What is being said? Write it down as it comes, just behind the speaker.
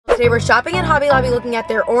Today we're shopping at Hobby Lobby looking at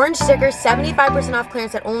their orange stickers, 75% off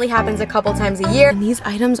clearance that only happens a couple times a year. And these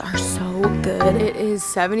items are so good. It is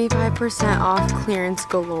 75% off clearance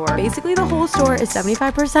galore. Basically the whole store is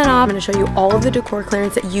 75% off. I'm gonna show you all of the decor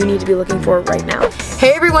clearance that you need to be looking for right now.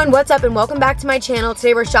 Hey everyone, what's up and welcome back to my channel.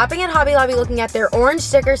 Today we're shopping at Hobby Lobby looking at their orange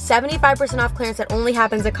stickers, 75% off clearance that only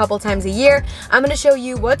happens a couple times a year. I'm gonna show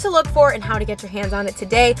you what to look for and how to get your hands on it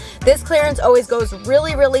today. This clearance always goes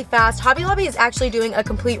really fast. Hobby Lobby is actually doing a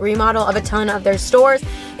complete remodel of a ton of their stores.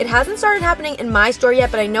 It hasn't started happening in my store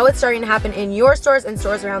yet, but I know it's starting to happen in your stores and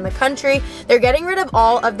stores around the country. They're getting rid of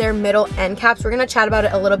all of their middle end caps. We're gonna chat about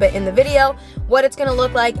it a little bit in the video, what it's gonna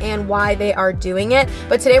look like and why they are doing it.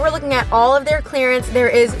 But today we're looking at all of their clearance. There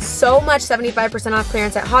is so much 75% off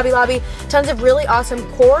clearance at Hobby Lobby. Tons of really awesome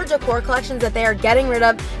core decor collections that they are getting rid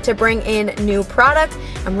of to bring in new product.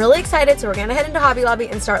 I'm really excited, so we're gonna head into Hobby Lobby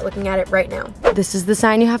and start looking at it right now. This is the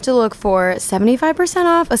sign you have to look for. 75%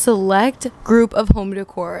 off a select group of home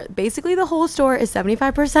decor. Basically the whole store is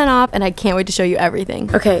 75% off and I can't wait to show you everything.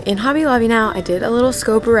 Okay, in Hobby Lobby now, I did a little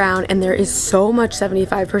scope around and there is so much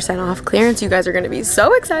 75% off clearance. You guys are gonna be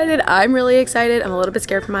so excited. I'm really excited. I'm a little bit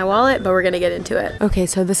scared for my wallet, but we're gonna get into it. Okay,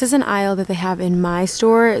 so this is an aisle that they have in my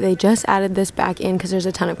store. They just added this back in because there's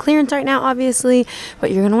a ton of clearance right now, obviously,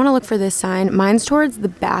 but you're gonna wanna look for this sign. Mine's towards the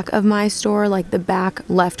back of my store, like the back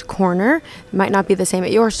left corner. It might not be the same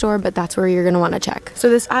at your store, but that's where you're gonna wanna check. So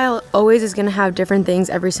this aisle always is gonna have different things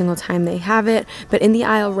every single time they have it, but in the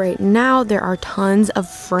aisle right now, there are tons of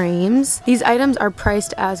frames. These items are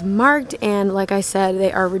priced as marked, and like I said,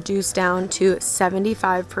 they are reduced down to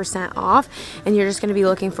 75% off, and you're just gonna be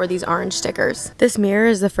looking for these orange stickers. This mirror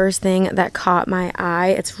is the first thing that caught my eye.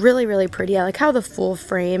 It's really pretty. I like how the full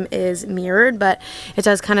frame is mirrored, but it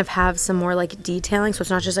does kind of have some more like detailing, so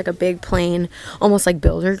it's not just like a big plain, almost like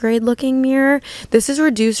builder grade looking mirror. This is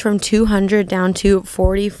reduced from $200 down to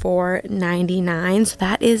 $44.99, so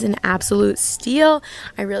that is an absolute steal.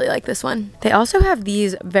 I really like this one. They also have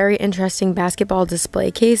these very interesting basketball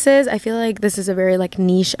display cases. I feel like this is a very like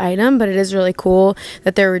niche item, but it is really cool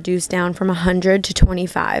that they're reduced down from $100 to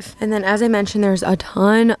 $25. And then as I mentioned, there's a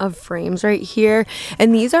ton of frames right here,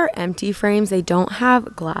 and these are empty frames. They don't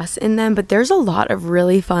have glass in them, but there's a lot of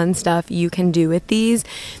really fun stuff you can do with these.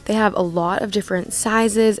 They have a lot of different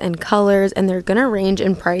sizes and colors, and they're gonna range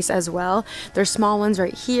in price as well. There's small ones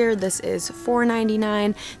right here. This is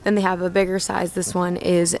 $4.99. Then they have a bigger size. This one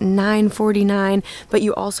is $9.49, but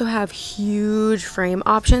you also have huge frame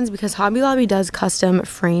options because Hobby Lobby does custom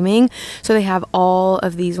framing, so they have all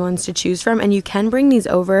of these ones to choose from, and you can bring these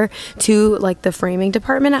over to like the framing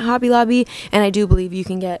department at Hobby Lobby, and I do believe you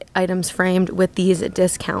can get items framed with these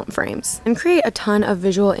discount frames and create a ton of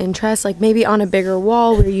visual interest, like maybe on a bigger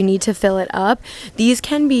wall where you need to fill it up. These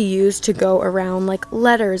can be used to go around like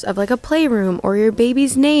letters of like a playroom or your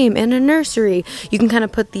baby's name in a nursery. You can kind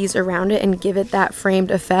of put these around it and give it that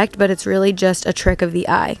framed effect, but it's really just a trick of the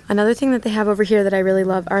eye. Another thing that they have over here that I really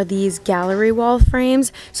love are these gallery wall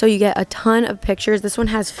frames. So you get a ton of pictures. This one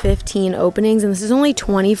has 15 openings and this is only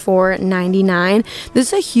 $24.99. This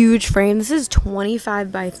is a huge frame. This is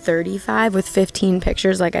 25 by 35 with 15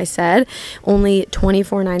 pictures, like I said, only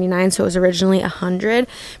 $24.99, so it was originally $100,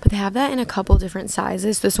 but they have that in a couple different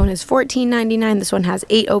sizes. This one is $14.99. This one has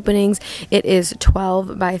 8 openings. It is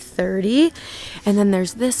 12 by 30. And then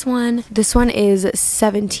there's this one. This one is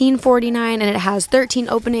 $17.49 and it has 13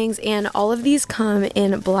 openings, and all of these come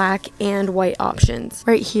in black and white options.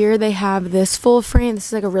 Right here they have this full frame. This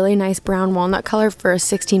is like a really nice brown walnut color for a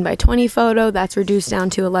 16 by 20 photo. That's reduced down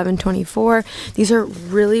to $11.24. These are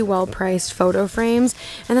really well priced photo frames.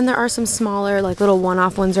 And then there are some smaller like little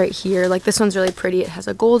one-off ones right here. Like this one's really pretty. It has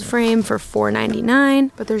a gold frame for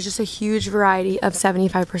 $4.99, but there's just a huge variety of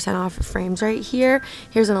 75% off frames right here.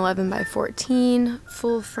 Here's an 11 by 14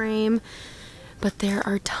 full frame, but there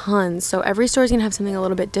are tons. So every store is gonna have something a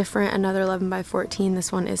little bit different. Another 11 by 14,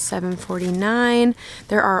 this one is $7.49.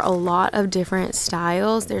 There are a lot of different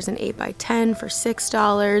styles. There's an 8 by 10 for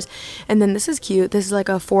 $6. And then this is cute. This is like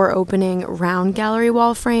a 4 opening round gallery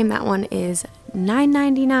wall frame. That one is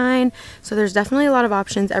 $9.99. So there's definitely a lot of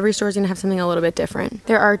options. Every store is gonna have something a little bit different.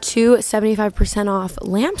 There are 2 75% off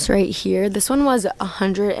lamps right here. This one was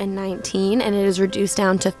 $119 and it is reduced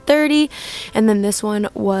down to $30, and then this one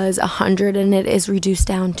was $100 and it is reduced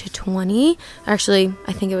down to $20. Actually,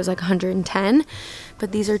 I think it was like $110.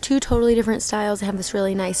 but these are two totally different styles. They have this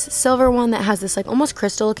really nice silver one that has this like almost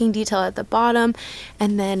crystal looking detail at the bottom,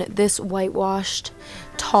 and then this whitewashed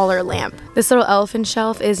taller lamp. This little elephant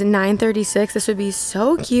shelf is $9.36. This would be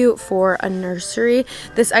so cute for a nursery.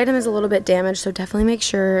 This item is a little bit damaged, so definitely make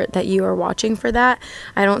sure that you are watching for that.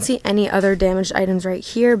 I don't see any other damaged items right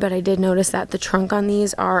here, but I did notice that the trunk on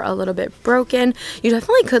these are a little bit broken. You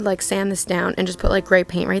definitely could like sand this down and just put like gray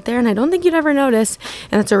paint right there, and I don't think you'd ever notice,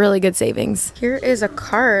 and that's a really good savings. Here is a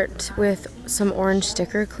cart with some orange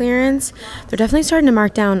sticker clearance. They're definitely starting to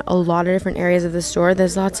mark down a lot of different areas of the store.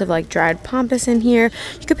 There's lots of like dried pampas in here.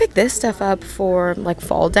 You could pick this stuff up for like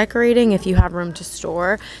fall decorating if you have room to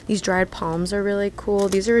store. These dried palms are really cool.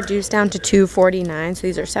 These are reduced down to $2.49, so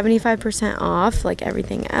these are 75% off like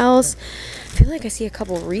everything else. I feel like I see a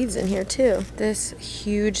couple wreaths in here too. This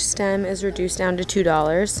huge stem is reduced down to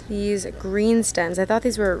 $2. These green stems, I thought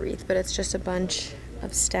these were a wreath, but it's just a bunch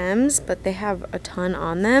of stems, but they have a ton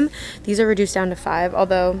on them. These are reduced down to $5,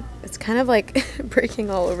 although it's kind of like breaking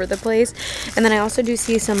all over the place. And then I also do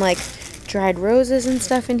see some like dried roses and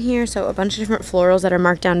stuff in here, so a bunch of different florals that are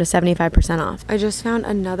marked down to 75% off. I just found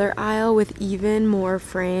another aisle with even more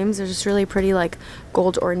frames. There's this really pretty like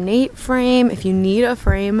gold ornate frame. If you need a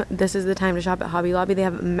frame, this is the time to shop at Hobby Lobby. They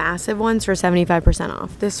have massive ones for 75%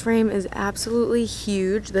 off. This frame is absolutely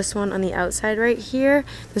huge. This one on the outside right here,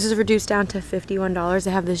 this is reduced down to $51.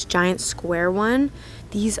 They have this giant square one.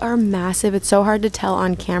 These are massive. It's so hard to tell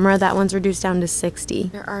on camera. That one's reduced down to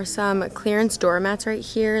 $60. There are some clearance doormats right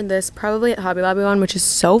here. This probably at Hobby Lobby one, which is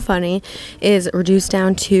so funny, is reduced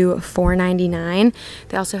down to $4.99.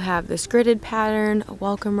 They also have this gridded pattern, a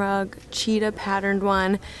welcome rug, cheetah patterned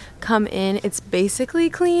one. Come in. It's basically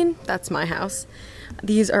clean. That's my house.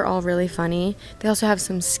 These are all really funny. They also have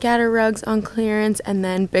some scatter rugs on clearance, and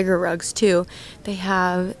then bigger rugs too. They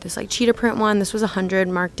have this like cheetah print one. This was $100,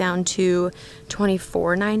 marked down to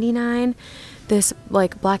 $24.99. This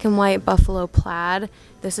like black and white buffalo plaid,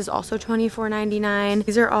 this is also $24.99.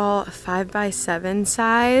 These are all 5x7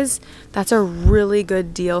 size. That's a really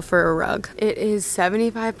good deal for a rug. It is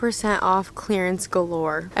 75% off clearance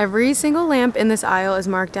galore. Every single lamp in this aisle is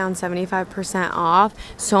marked down 75% off.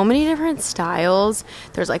 So many different styles.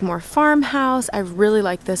 There's like more farmhouse. I really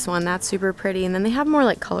like this one. That's super pretty. And then they have more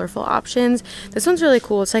like colorful options. This one's really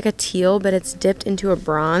cool. It's like a teal, but it's dipped into a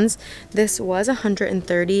bronze. This was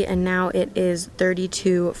 $130 and now it is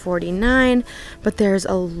 $32.49, but there's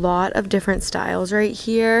a lot of different styles right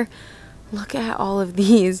here. Look at all of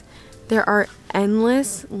these. There are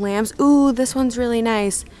endless lamps. Ooh, this one's really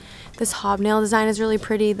nice. This hobnail design is really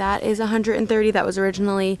pretty. That is $130. That was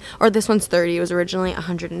originally, or this one's $30. It was originally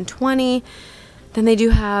 $120. Then they do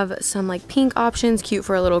have some like pink options, cute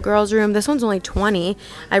for a little girl's room. This one's only $20.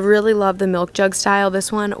 I really love the milk jug style.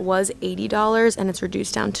 This one was $80 and it's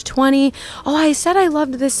reduced down to $20. Oh, I said I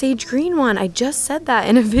loved this sage green one. I just said that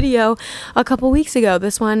in a video a couple weeks ago.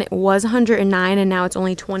 This one was $109 and now it's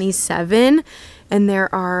only $27. And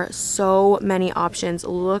there are so many options.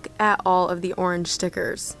 Look at all of the orange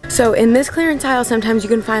stickers. So in this clearance aisle, sometimes you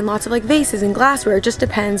can find lots of like vases and glassware. It just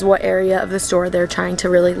depends what area of the store they're trying to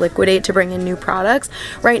really liquidate to bring in new products.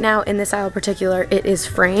 Right now in this aisle in particular, it is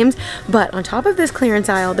frames. But on top of this clearance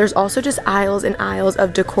aisle, there's also just aisles and aisles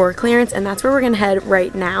of decor clearance, and that's where we're gonna head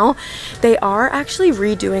right now. They are actually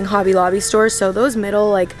redoing Hobby Lobby stores, so those middle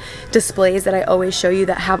like displays that I always show you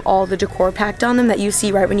that have all the decor packed on them that you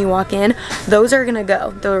see right when you walk in, those are gonna go.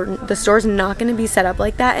 The store's not gonna be set up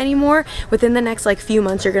like that anymore. Within the next like few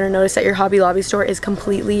months, you're gonna notice that your Hobby Lobby store is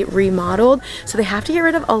completely remodeled. So they have to get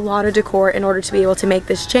rid of a lot of decor in order to be able to make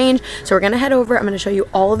this change. So we're gonna head over. I'm gonna show you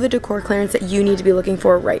all of the decor clearance that you need to be looking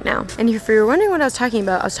for right now. And if you're wondering what I was talking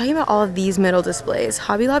about all of these middle displays.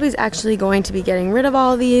 Hobby Lobby is actually going to be getting rid of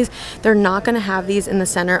all of these. They're not gonna have these in the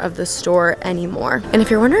center of the store anymore. And if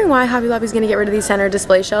you're wondering why Hobby Lobby is gonna get rid of these center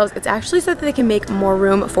display shelves, it's actually so that they can make more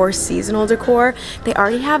room for seasonal decor. They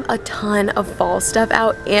already have a ton of fall stuff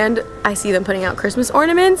out, and I see them putting out Christmas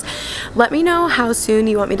ornaments. Let me know how soon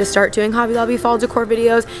you want me to start doing Hobby Lobby fall decor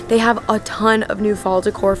videos. They have a ton of new fall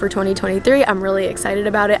decor for 2023. I'm really excited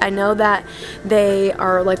about it. I know that they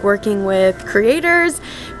are like working with creators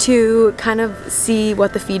to kind of see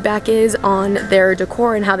what the feedback is on their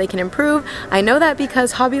decor and how they can improve. I know that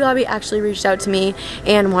because Hobby Lobby actually reached out to me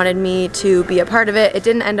and wanted me to be a part of it. It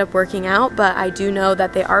didn't end up working out, but I do know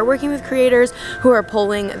that they are working with creators who are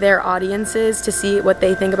polling their audiences to see what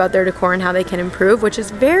they think about their decor and how they can improve, which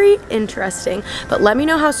is very interesting. But let me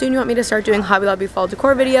know how soon you want me to start doing Hobby Lobby fall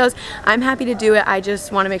decor videos. I'm happy to do it. I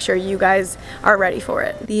just want to make sure you guys are ready for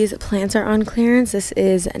it. These plants are on clearance. This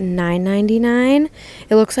is $9.99.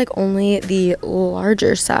 It looks looks like only the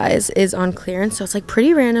larger size is on clearance, so it's like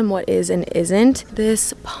pretty random what is and isn't.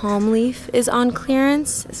 This palm leaf is on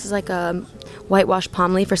clearance. This is like a whitewash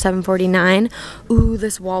palm leaf for $7.49. Ooh,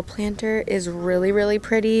 this wall planter is really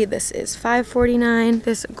pretty. This is $5.49.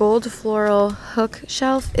 This gold floral hook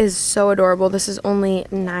shelf is so adorable. This is only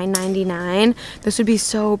 $9.99. This would be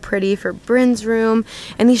so pretty for Bryn's room.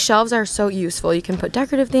 And these shelves are so useful. You can put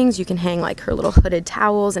decorative things. You can hang like her little hooded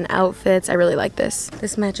towels and outfits. I really like this.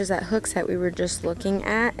 This matches that hook set we were just looking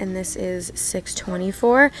at, and this is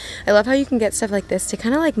 $6.24. I love how you can get stuff like this to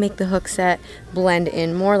kind of like make the hook set blend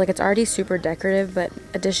in more. Like, it's already super decorative, but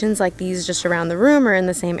additions like these just around the room or in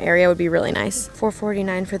the same area would be really nice.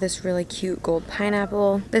 $4.49 for this really cute gold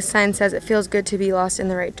pineapple. This sign says it feels good to be lost in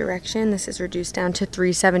the right direction. This is reduced down to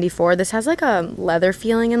 $3.74. This has like a leather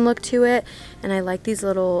feeling and look to it, and I like these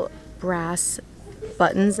little brass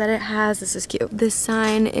buttons that it has. This is cute. This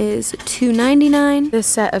sign is $2.99. This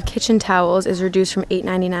set of kitchen towels is reduced from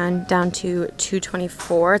 $8.99 down to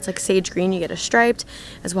 $2.24. It's like sage green. You get a striped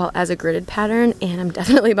as well as a gridded pattern, and I'm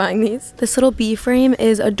definitely buying these. This little bee frame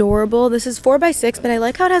is adorable. This is 4x6, but I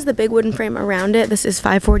like how it has the big wooden frame around it. This is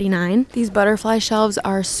 $5.49. These butterfly shelves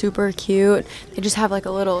are super cute. They just have like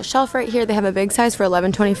a little shelf right here. They have a big size for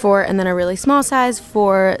 $11.24 and then a really small size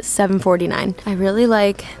for $7.49. I really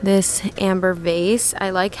like this amber vase. I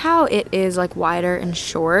like how it is like wider and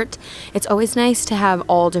short. It's always nice to have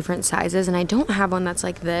all different sizes, and I don't have one that's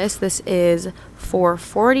like this. This is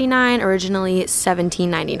 $4.49, originally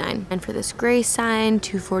 $17.99. And for this gray sign,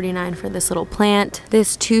 $2.49 for this little plant.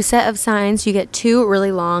 This two set of signs, you get two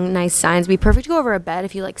really long, nice signs. Be perfect to go over a bed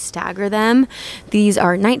if you like stagger them. These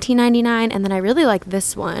are $19.99, and then I really like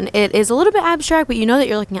this one. It is a little bit abstract, but you know that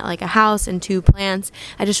you're looking at like a house and two plants.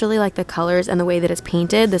 I just really like the colors and the way that it's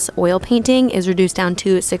painted. This oil painting is reduced down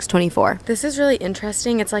to $6.24. This is really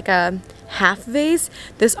interesting. It's like a half vase.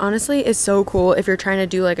 This honestly is so cool if you're trying to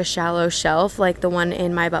do like a shallow shelf like the one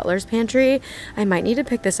in my butler's pantry. I might need to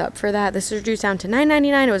pick this up for that. This is reduced down to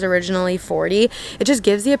 $9.99. It was originally $40. It just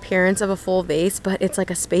gives the appearance of a full vase, but it's like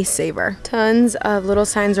a space saver. Tons of little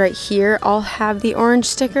signs right here all have the orange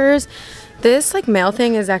stickers. This like mail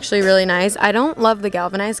thing is actually really nice. I don't love the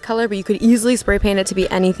galvanized color, but you could easily spray paint it to be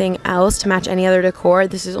anything else to match any other decor.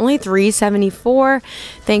 This is only $3.74.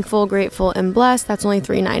 Thankful, grateful, and blessed. That's only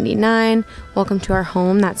 $3.99. Welcome to our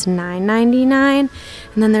home. That's $9.99.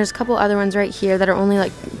 And then there's a couple other ones right here that are only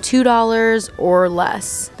like $2 or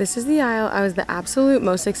less. This is the aisle I was the absolute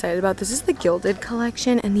most excited about. This is the gilded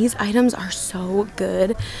collection, and these items are so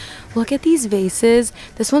good. Look at these vases.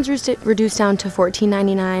 This one's reduced down to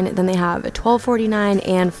 $14.99. Then they have a $12.49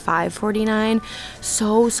 and $5.49.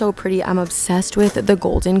 So pretty. I'm obsessed with the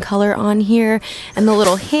golden color on here, and the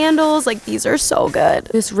little handles. Like, these are so good.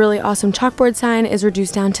 This really awesome chalkboard sign is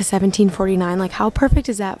reduced down to $17.49. Like, how perfect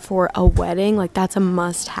is that for a wedding? Like, that's a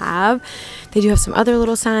must-have. They do have some other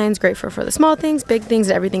little signs, great for the small things, big things,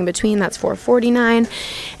 and everything in between. That's $4.49.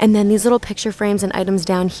 And then these little picture frames and items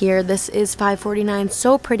down here. This is $5.49.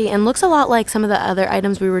 So pretty, and looks a lot like some of the other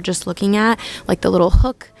items we were just looking at, like the little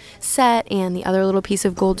hook set and the other little piece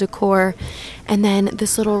of gold decor. And then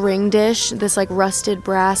this little ring dish, this like rusted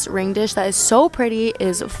brass ring dish that is so pretty,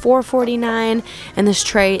 is $4.49, and this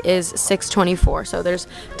tray is $6.24. So there's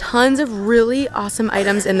tons of really awesome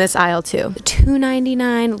items in this aisle too.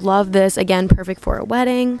 $2.99. Love this. Again, perfect for a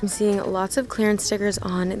wedding. I'm seeing lots of clearance stickers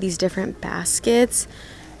on these different baskets.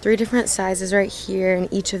 3 different sizes right here,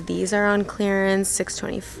 and each of these are on clearance.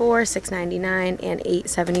 $6.24, $6.99, and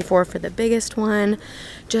 $8.74 for the biggest one.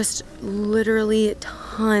 Just literally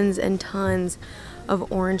tons and tons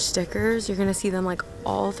of orange stickers. You're gonna see them like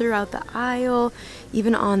all throughout the aisle,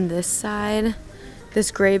 even on this side. This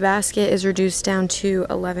gray basket is reduced down to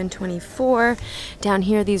 $11.24. Down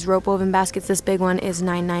here, these rope woven baskets, this big one is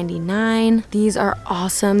 $9.99. These are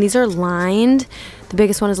awesome. These are lined. The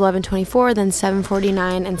biggest one is $11.24, then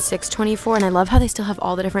 $7.49 and $6.24. And I love how they still have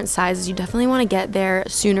all the different sizes. You definitely want to get there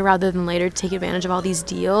sooner rather than later to take advantage of all these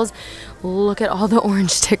deals. Look at all the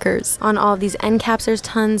orange stickers. On all of these end caps, there's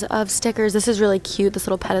tons of stickers. This is really cute. This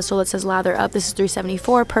little pedestal that says lather up. This is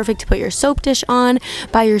 $3.74. Perfect to put your soap dish on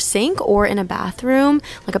by your sink or in a bathroom,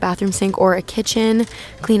 like a bathroom sink or a kitchen.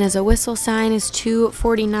 Clean as a whistle sign is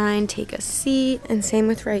 $2.49. Take a seat. And same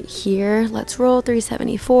with right here. Let's roll.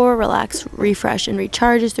 $3.74. Relax, refresh, and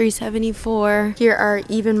Recharge is $3.74. Here are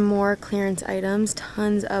even more clearance items.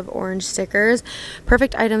 Tons of orange stickers.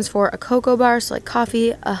 Perfect items for a cocoa bar, so like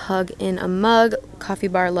coffee, a hug in a mug. Coffee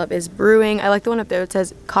bar love is brewing. I like the one up there that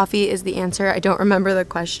says coffee is the answer. I don't remember the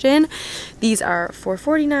question. These are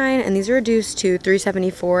 $4.49 and these are reduced to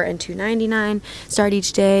 $3.74 and $2.99. Start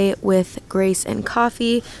each day with grace and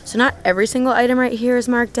coffee. So not every single item right here is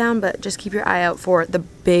marked down, but just keep your eye out for the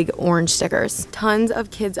big orange stickers. Tons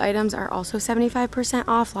of kids items are also 75%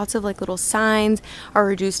 off. Lots of like little signs are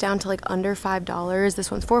reduced down to like under $5.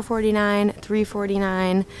 This one's $4.49,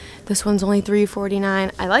 $3.49. This one's only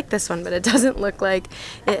 $3.49. I like this one, but it doesn't look like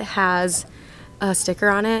it has a sticker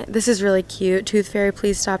on it. This is really cute. Tooth Fairy,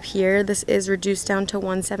 please stop here. This is reduced down to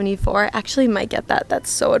 $1.74. I actually might get that. That's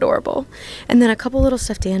so adorable. And then a couple little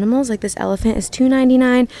stuffed animals, like this elephant is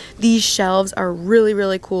 $2.99. These shelves are really,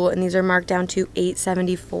 really cool, and these are marked down to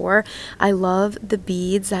 $8.74. I love the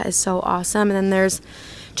beads. That is so awesome. And then there's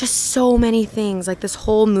just so many things, like this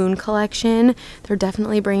whole moon collection. They're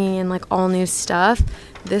definitely bringing in like all new stuff.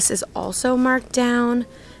 This is also marked down.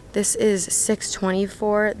 This is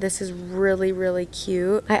 $6.24. This is really, really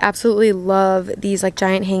cute. I absolutely love these like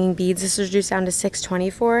giant hanging beads. This is reduced down to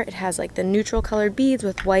 $6.24. It has like the neutral colored beads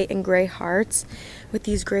with white and gray hearts with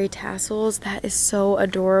these gray tassels. That is so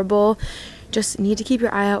adorable. Just need to keep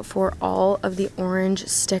your eye out for all of the orange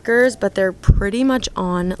stickers, but they're pretty much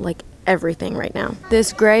on like everything right now.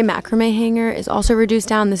 This gray macrame hanger is also reduced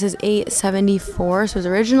down. This is $8.74, so it was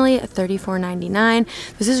originally $34.99.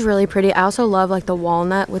 This is really pretty. I also love like the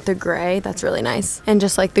walnut with the gray. That's really nice. And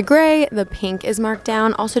just like the gray, the pink is marked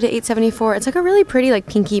down also to $8.74. It's like a really pretty like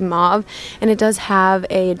pinky mauve, and it does have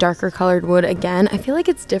a darker colored wood again. I feel like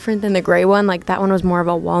it's different than the gray one. Like that one was more of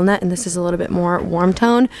a walnut and this is a little bit more warm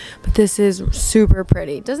tone, but this is super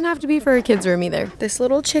pretty. Doesn't have to be for a kid's room either. This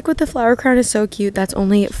little chick with the flower crown is so cute. That's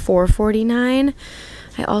only $4.49.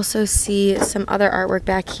 I also see some other artwork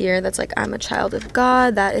back here that's like I'm a child of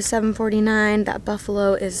God. That is $7.49. That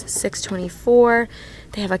buffalo is $6.24.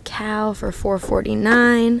 They have a cow for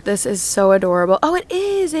 $4.49. This is so adorable. Oh, it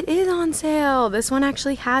is on sale. This one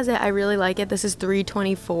actually has it. I really like it. This is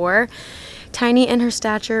 $3.24. Tiny in her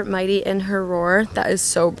stature, mighty in her roar. That is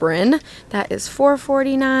so Bryn. That is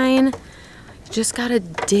 $4.49. Just gotta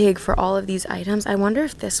dig for all of these items. I wonder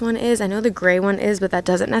if this one is. I know the gray one is, but that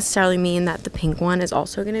doesn't necessarily mean that the pink one is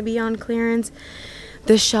also gonna be on clearance.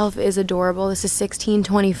 This shelf is adorable. This is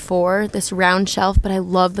 $16.24, this round shelf, but I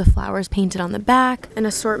love the flowers painted on the back. An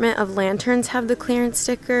assortment of lanterns have the clearance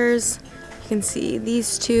stickers. You can see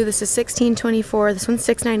these two. This is $16.24. This one's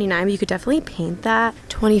 $6.99, but you could definitely paint that.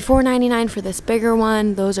 $24.99 for this bigger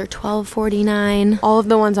one. Those are $12.49. All of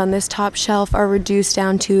the ones on this top shelf are reduced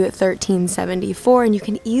down to $13.74, and you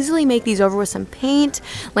can easily make these over with some paint.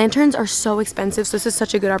 Lanterns are so expensive, so this is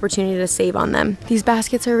such a good opportunity to save on them. These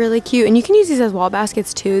baskets are really cute, and you can use these as wall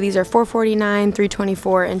baskets too. These are $4.49,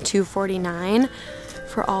 $3.24, and $2.49.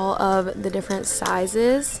 For all of the different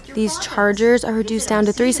sizes. These chargers are reduced down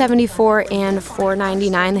to $3.74 and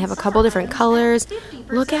 $4.99. They have a couple different colors.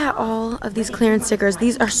 Look at all of these clearance stickers.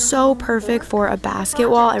 These are so perfect for a basket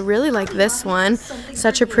wall. I really like this one.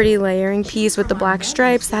 Such a pretty layering piece with the black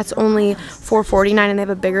stripes. That's only $4.49 and they have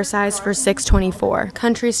a bigger size for $6.24.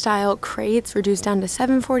 Country style crates reduced down to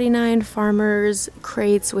 $7.49. Farmers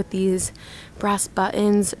crates with these brass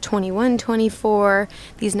buttons, $21.24.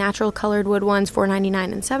 These natural colored wood ones,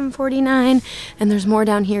 $4.99 and $7.49. And there's more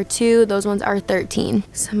down here too. Those ones are $13.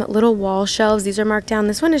 Some little wall shelves. These are marked down.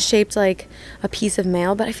 This one is shaped like a piece of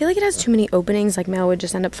mail, but I feel like it has too many openings, like mail would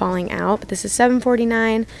just end up falling out. But this is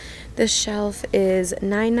 $7.49. This shelf is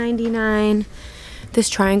 $9.99. This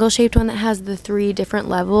triangle shaped one that has the 3 different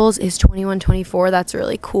levels is $21.24. That's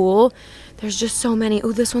really cool. There's just so many.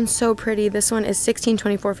 Oh, this one's so pretty. This one is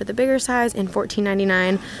 $16.24 for the bigger size and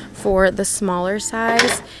 $14.99 for the smaller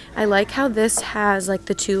size. I like how this has like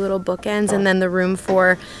the 2 little bookends and then the room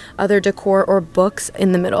for other decor or books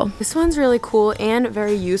in the middle. This one's really cool and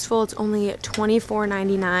very useful. It's only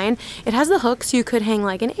 $24.99. It has the hook so you could hang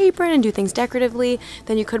like an apron and do things decoratively.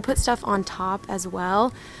 Then you could put stuff on top as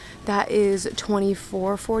well. That is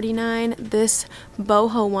 $24.49. This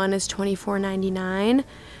boho one is $24.99.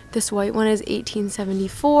 This white one is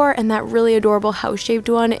 $18.74, and that really adorable house-shaped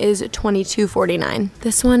one is $22.49.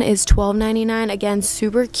 This one is $12.99. Again,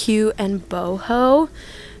 super cute and boho.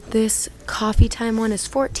 This Coffee time one is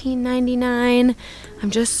 $14.99.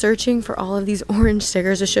 I'm just searching for all of these orange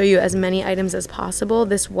stickers to show you as many items as possible.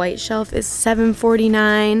 This white shelf is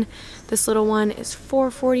 $7.49. This little one is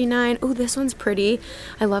 $4.49. Oh, this one's pretty.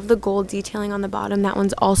 I love the gold detailing on the bottom. That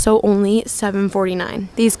one's also only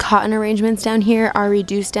 $7.49. These cotton arrangements down here are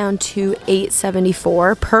reduced down to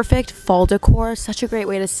 $8.74. Perfect fall decor. Such a great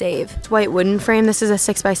way to save. It's white wooden frame. This is a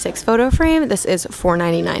 6x6 photo frame. This is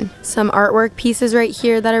 $4.99. Some artwork pieces right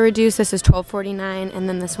here that are reduced. This is $12.49, and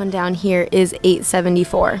then this one down here is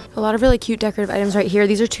 $8.74. A lot of really cute decorative items right here.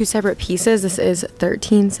 These are two separate pieces. This is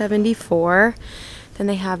 $13.74. Then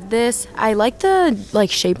they have this. I like the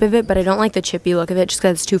shape of it, but I don't like the chippy look of it just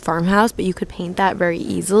because it's too farmhouse, but you could paint that very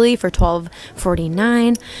easily for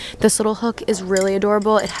 $12.49. This little hook is really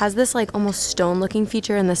adorable. It has this like almost stone looking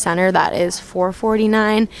feature in the center that is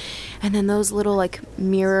 $4.49. And then those little like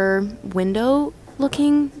mirror window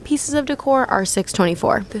looking pieces of decor are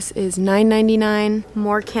 $6.24. This is $9.99.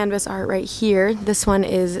 More canvas art right here. This one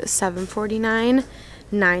is $7.49,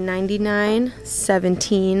 $9.99,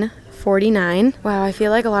 $17.49. Wow, I feel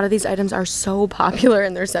like a lot of these items are so popular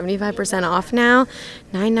and they're 75% off now.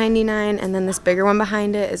 $9.99, and then this bigger one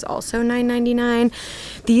behind it is also $9.99.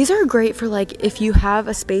 These are great for like if you have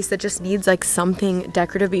a space that just needs like something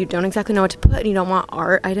decorative but you don't exactly know what to put and you don't want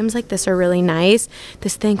art. Items like this are really nice.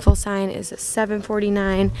 This thankful sign is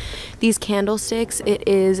 $7.49. These candlesticks, it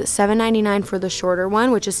is $7.99 for the shorter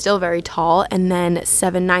one, which is still very tall, and then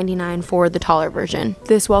 $7.99 for the taller version.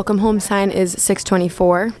 This welcome home sign is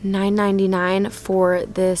 $6.24. $9.99 for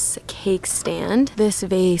this cake stand. This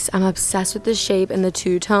vase, I'm obsessed with this shape and the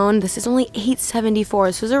two-tone. This is only $8.74.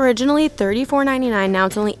 This was originally $34.99. Now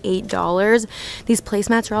it's only $8. These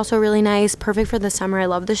placemats are also really nice, perfect for the summer. I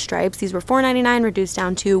love the stripes. These were $4.99, reduced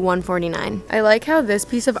down to $1.49. I like how this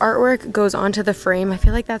piece of artwork goes onto the frame. I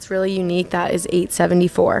feel like that's really unique. That is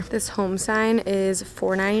 $8.74. This home sign is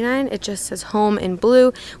 $4.99. It just says home in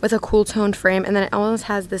blue with a cool toned frame, and then it almost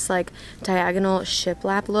has this like diagonal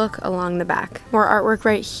shiplap look along the back. More artwork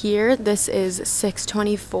right here. This is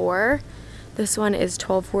 $6.24. This one is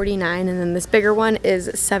 $12.49, and then this bigger one is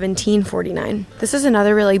 $17.49. This is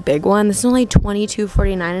another really big one. This is only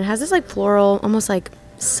 $22.49. It has this like floral, almost like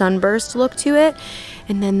sunburst look to it.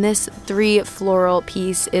 And then this 3 floral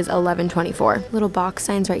piece is $11.24. Little box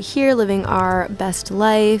signs right here, living our best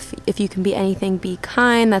life. If you can be anything, be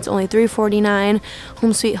kind. That's only $3.49.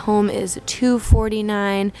 Home Sweet Home is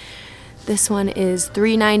 $2.49. This one is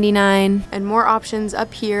 $3.99, and more options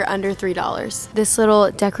up here under $3. This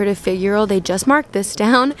little decorative figural, they just marked this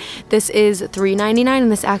down. This is $3.99,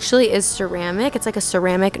 and this actually is ceramic. It's like a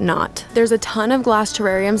ceramic knot. There's a ton of glass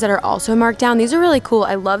terrariums that are also marked down. These are really cool.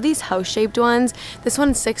 I love these house-shaped ones. This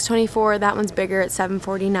one's $6.24. That one's bigger at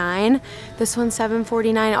 $7.49. This one's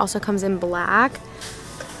 $7.49. It also comes in black.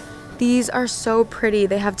 These are so pretty.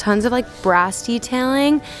 They have tons of like brass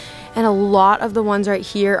detailing, and a lot of the ones right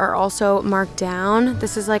here are also marked down.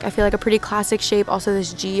 This is like, I feel like a pretty classic shape. Also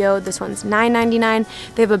this geode, this one's $9.99.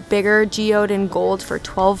 They have a bigger geode in gold for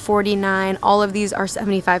 $12.49. All of these are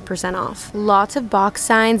 75% off. Lots of box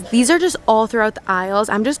signs. These are just all throughout the aisles.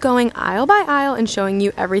 I'm just going aisle by aisle and showing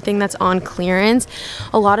you everything that's on clearance.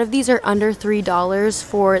 A lot of these are under $3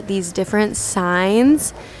 for these different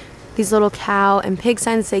signs. These little cow and pig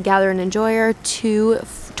signs say gather and enjoy are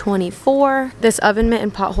 $2.24. This oven mitt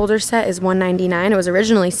and pot holder set is $1.99. It was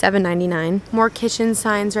originally $7.99. More kitchen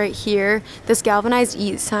signs right here. This galvanized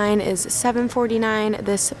eat sign is $7.49.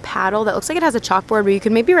 This paddle that looks like it has a chalkboard, but you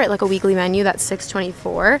could maybe write like a weekly menu. That's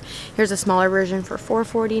 $6.24. Here's a smaller version for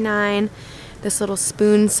 $4.49. This little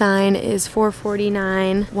spoon sign is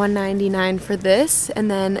 $4.49, $1.99 for this,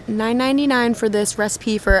 and then $9.99 for this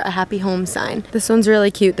recipe for a happy home sign. This one's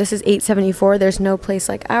really cute. This is $8.74. There's no place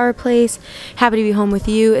like our place. Happy to be home with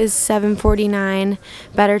you is $7.49.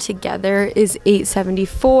 Better together is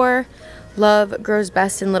 $8.74. Love grows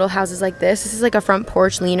best in little houses like this. This is like a front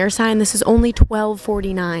porch leaner sign. This is only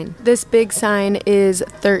 $12.49. This big sign is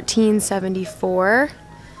 $13.74.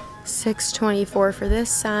 $6.24 for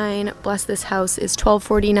this sign. Bless this house is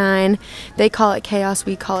 $12.49. They call it chaos,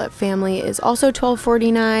 we call it family is also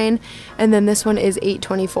 $12.49, and then this one is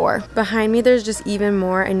 $8.24. Behind me there's just even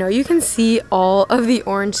more. I know you can see all of the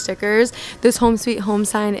orange stickers. This home sweet home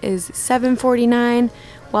sign is $7.49.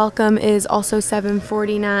 Welcome is also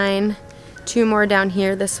 $7.49. Two more down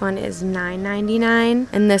here. This one is $9.99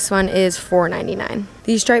 and this one is $4.99.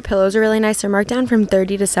 These striped pillows are really nice. They're marked down from $30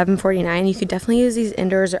 to $7.49. You could definitely use these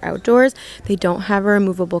indoors or outdoors. They don't have a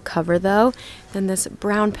removable cover though. Then this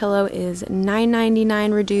brown pillow is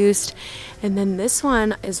 $9.99 reduced. And then this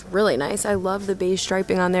one is really nice. I love the beige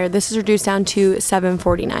striping on there. This is reduced down to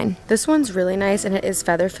 $7.49. This one's really nice and it is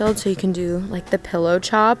feather filled, so you can do like the pillow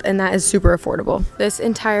chop, and that is super affordable. This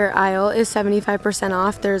entire aisle is 75%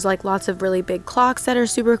 off. There's like lots of really big clocks that are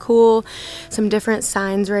super cool. Some different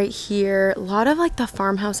signs right here. A lot of like the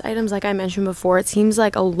farmhouse items like I mentioned before. It seems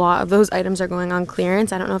like a lot of those items are going on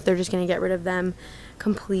clearance. I don't know if they're just gonna get rid of them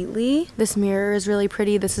completely. This mirror is really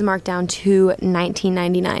pretty. This is marked down to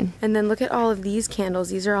 $19.99. And then look at all of these candles.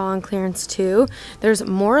 These are all on clearance too. There's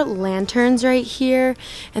more lanterns right here,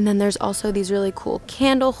 and then there's also these really cool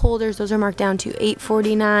candle holders. Those are marked down to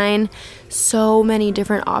 $8.49. So many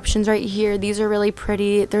different options right here. These are really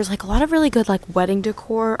pretty. There's like a lot of really good like wedding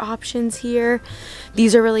decor options here.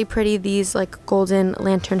 These are really pretty. These like golden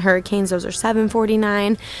lantern hurricanes, those are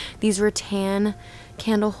 $7.49. These rattan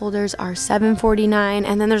candle holders are $7.49.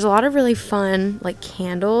 And then there's a lot of really fun like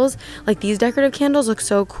candles. Like these decorative candles look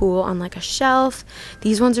so cool on like a shelf.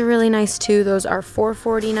 These ones are really nice too. Those are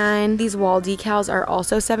 $4.49. These wall decals are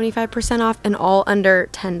also 75% off and all under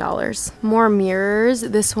 $10. More mirrors.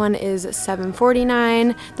 This one is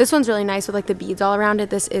 $7.49. This one's really nice with like the beads all around it.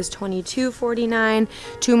 This is $22.49.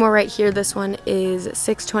 Two more right here. This one is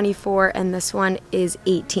 $6.24 and this one is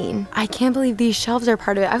 $18. I can't believe these shelves are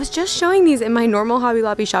part of it. I was just showing these in my normal Hobby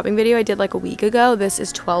Lobby shopping video I did like a week ago. This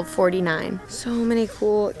is $12.49. So many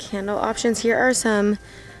cool candle options. Here are some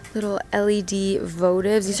little LED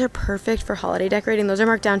votives. These are perfect for holiday decorating. Those are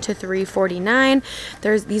marked down to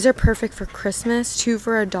 $3.49. These are perfect for Christmas, two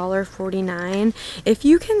for $1.49. If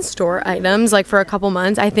you can store items like for a couple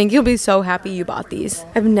months, I think you'll be so happy you bought these.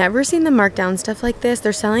 I've never seen them marked down stuff like this.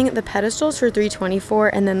 They're selling the pedestals for $3.24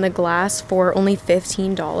 and then the glass for only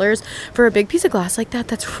 $15. For a big piece of glass like that,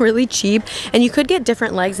 that's really cheap. And you could get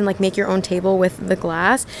different legs and like make your own table with the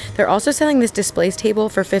glass. They're also selling this displays table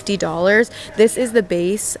for $50. This is the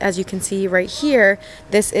base. As you can see right here,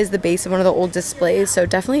 this is the base of one of the old displays, so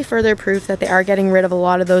definitely further proof that they are getting rid of a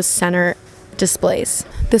lot of those center displays.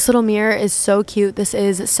 This little mirror is so cute. This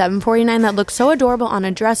is $7.49. That looks so adorable on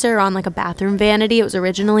a dresser or on like a bathroom vanity. It was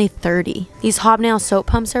originally $30. These hobnail soap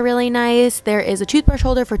pumps are really nice. There is a toothbrush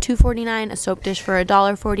holder for $2.49, a soap dish for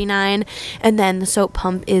 $1.49, and then the soap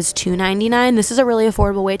pump is $2.99. This is a really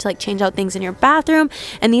affordable way to like change out things in your bathroom,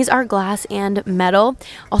 and these are glass and metal.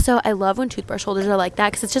 Also, I love when toothbrush holders are like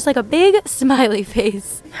that because it's just like a big smiley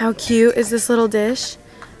face. How cute is this little dish?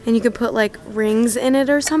 And you could put like rings in it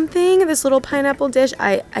or something. This little pineapple dish,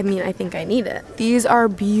 I mean, I think I need it. These are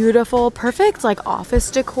beautiful, perfect like office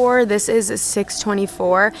decor. This is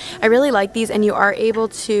 $6.24. I really like these, and you are able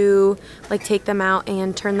to like take them out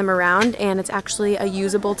and turn them around, and it's actually a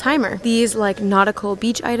usable timer. These like nautical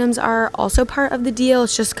beach items are also part of the deal.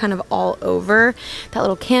 It's just kind of all over. That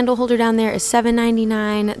little candle holder down there is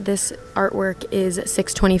 $7.99. This artwork is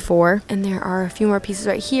 $6.24. And there are a few more pieces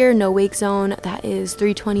right here. No wake zone, that is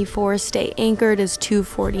 $3.24. Stay anchored is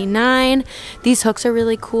 $2.49. These hooks are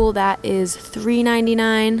really cool. That is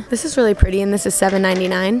 $3.99. This is really pretty, and this is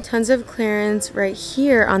 $7.99. Tons of clearance right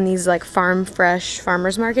here on these like farm fresh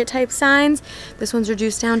farmers market type signs. This one's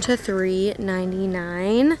reduced down to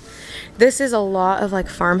 $3.99. This is a lot of like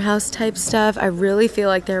farmhouse type stuff. I really feel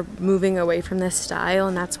like they're moving away from this style,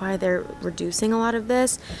 and that's why they're reducing a lot of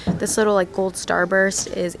this. This little like gold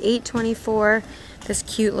starburst is $8.24. This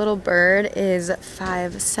cute little bird is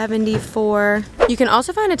 $5.74. You can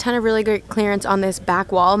also find a ton of really great clearance on this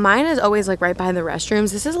back wall. Mine is always like right behind the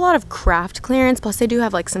restrooms. This is a lot of craft clearance, plus they do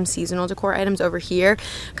have like some seasonal decor items over here.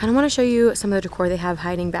 Kind of want to show you some of the decor they have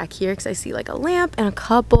hiding back here because I see like a lamp and a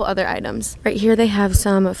couple other items. Right here they have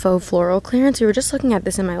some faux floral clearance. We were just looking at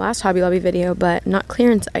this in my last Hobby Lobby video, but not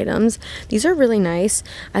clearance items. These are really nice.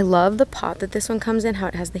 I love the pot that this one comes in, how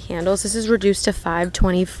it has the handles. This is reduced to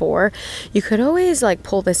 $5.24. You could always like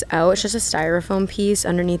pull this out. It's just a styrofoam piece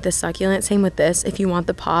underneath the succulent. Same with this. If you want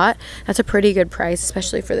the pot, that's a pretty good price,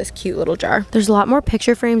 especially for this cute little jar. There's a lot more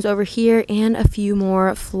picture frames over here and a few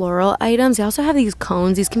more floral items. They also have these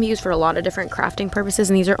cones. These can be used for a lot of different crafting purposes,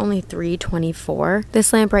 and these are only $3.24.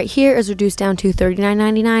 This lamp right here is reduced down to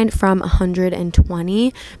 $39.99 from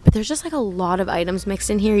 $120, but there's just like a lot of items mixed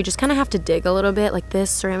in here. You just kind of have to dig a little bit. Like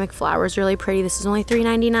this ceramic flower is really pretty. This is only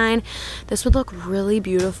 $3.99. This would look really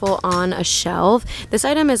beautiful on a shelf. shelf. This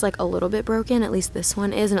item is like a little bit broken, at least this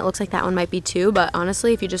one is, and it looks like that one might be too, but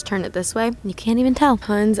honestly, if you just turn it this way, you can't even tell.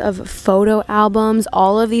 Tons of photo albums.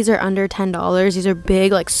 All of these are under $10. These are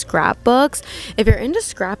big like scrapbooks. If you're into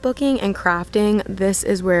scrapbooking and crafting, this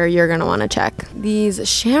is where you're gonna wanna check. These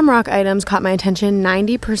shamrock items caught my attention,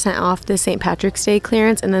 90% off the St. Patrick's Day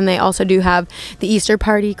clearance, and then they also do have the Easter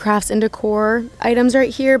party crafts and decor items right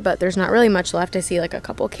here, but there's not really much left. I see like a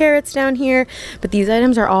couple carrots down here, but these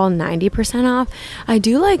items are all 90% off. I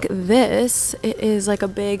do like this. It is like a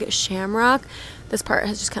big shamrock. This part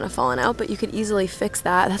has just kind of fallen out, but you could easily fix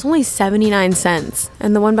that. That's only 79 cents.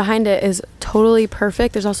 And the one behind it is totally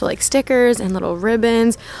perfect. There's also like stickers and little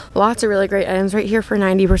ribbons. Lots of really great items right here for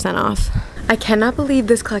 90% off. I cannot believe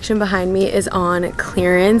this collection behind me is on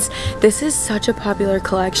clearance. This is such a popular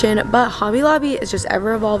collection, but Hobby Lobby is just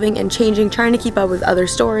ever evolving and changing, trying to keep up with other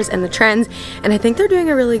stores and the trends. And I think they're doing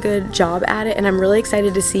a really good job at it. And I'm really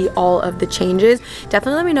excited to see all of the changes.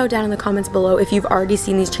 Definitely let me know down in the comments below if you've already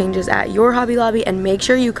seen these changes at your Hobby Lobby, and make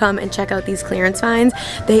sure you come and check out these clearance finds.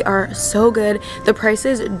 They are so good. The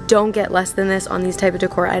prices don't get less than this on these type of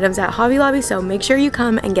decor items at Hobby Lobby, so make sure you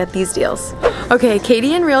come and get these deals. Okay,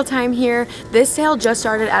 Katie in real time here. This sale just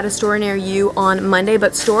started at a store near you on Monday,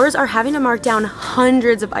 but stores are having to mark down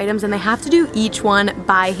hundreds of items and they have to do each one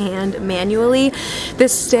by hand manually.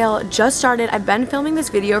 This sale just started. I've been filming this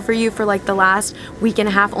video for you for like the last week and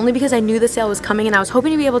a half, only because I knew the sale was coming and I was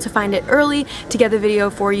hoping to be able to find it early to get the video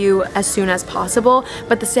for you as soon as possible.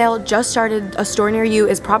 But the sale just started. A store near you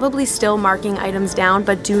is probably still marking items down,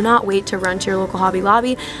 but do not wait to run to your local Hobby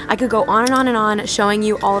Lobby. I could go on and on and on showing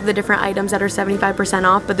you all of the different items that are 75%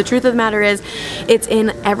 off, but the truth of the matter is it's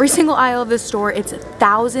in every single aisle of this store. It's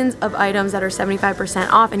thousands of items that are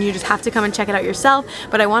 75% off, and you just have to come and check it out yourself.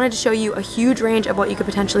 But I wanted to show you a huge range of what you could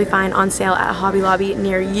potentially find on sale at Hobby Lobby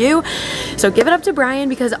near you. So give it up to Brian,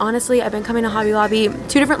 because honestly, I've been coming to Hobby Lobby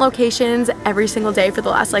 2 different locations every single day for the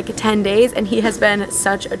last like 10 days, and he has been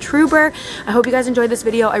such a trooper. I hope you guys enjoyed this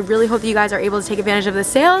video. I really hope that you guys are able to take advantage of the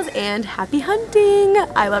sales, and happy hunting.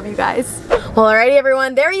 I love you guys. Well, alrighty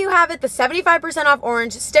everyone, there you have it, the 75% off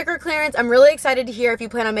orange sticker clearance. I'm really excited to hear if you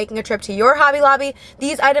plan on making a trip to your Hobby Lobby.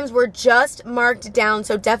 These items were just marked down,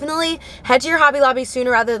 so definitely head to your Hobby Lobby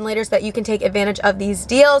sooner rather than later so that you can take advantage of these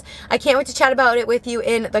deals. I can't wait to chat about it with you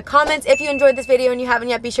in the comments. If you enjoyed this video and you haven't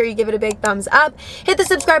yet, be sure you give it a big thumbs up. Hit the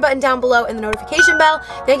subscribe button down below and the notification bell.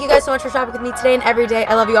 Thank you guys so much for shopping with me today and every day.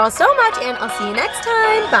 I love you all so much, and I'll see you next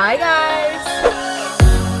time. Bye guys.